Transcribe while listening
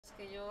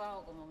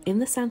In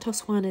the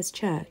Santos Juanes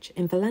church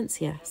in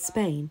Valencia,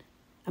 Spain,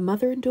 a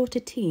mother and daughter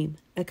team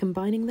are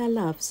combining their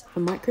loves for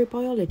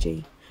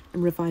microbiology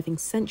and reviving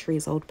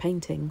centuries-old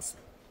paintings.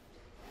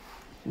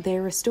 They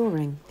are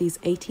restoring these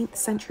 18th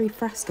century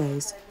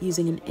frescoes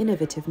using an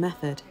innovative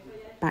method,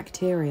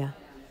 bacteria.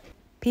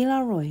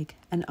 Pilar Roig,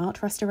 an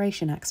art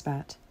restoration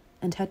expert,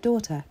 and her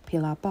daughter,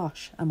 Pilar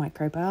Bosch, a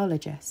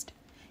microbiologist,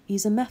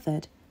 use a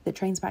method that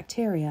trains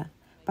bacteria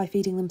by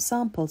feeding them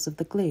samples of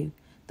the glue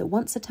that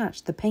once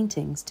attached the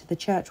paintings to the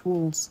church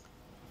walls.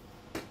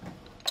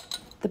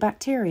 The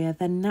bacteria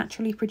then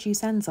naturally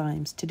produce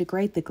enzymes to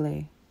degrade the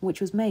glue, which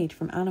was made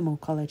from animal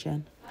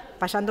collagen.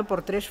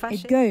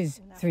 It goes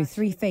through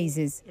 3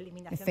 phases.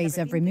 A phase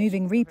of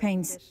removing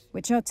repaints,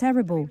 which are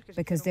terrible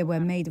because they were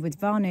made with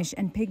varnish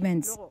and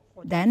pigments.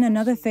 Then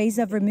another phase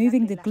of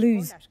removing the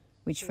glues,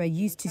 which were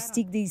used to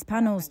stick these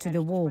panels to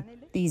the wall.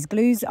 These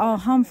glues are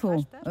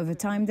harmful. Over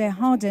time they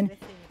harden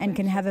and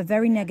can have a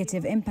very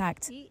negative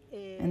impact.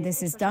 And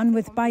this is done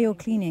with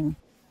biocleaning.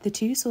 The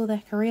two saw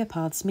their career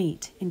paths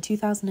meet in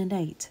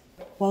 2008,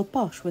 while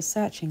Bosch was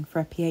searching for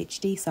a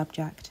PhD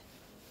subject.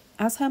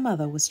 As her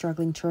mother was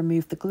struggling to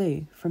remove the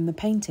glue from the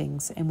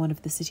paintings in one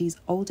of the city's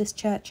oldest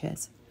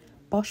churches,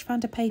 Bosch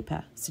found a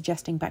paper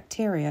suggesting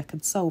bacteria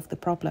could solve the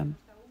problem.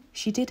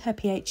 She did her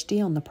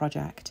PhD on the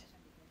project,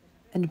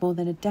 and more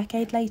than a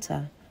decade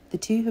later, the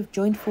two have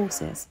joined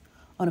forces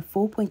on a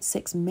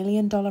 $4.6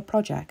 million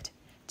project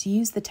to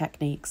use the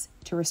techniques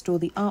to restore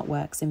the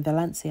artworks in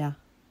Valencia.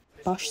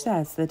 Bosch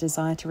says the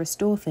desire to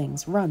restore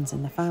things runs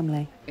in the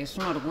family. It's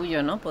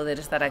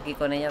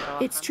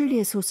truly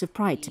a source of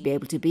pride to be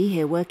able to be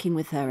here working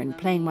with her and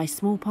playing my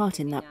small part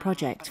in that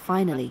project,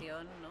 finally.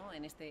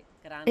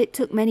 It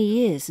took many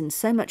years and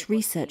so much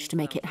research to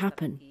make it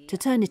happen, to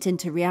turn it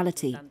into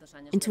reality,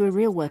 into a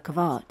real work of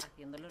art.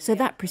 So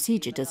that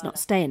procedure does not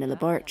stay in a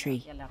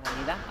laboratory.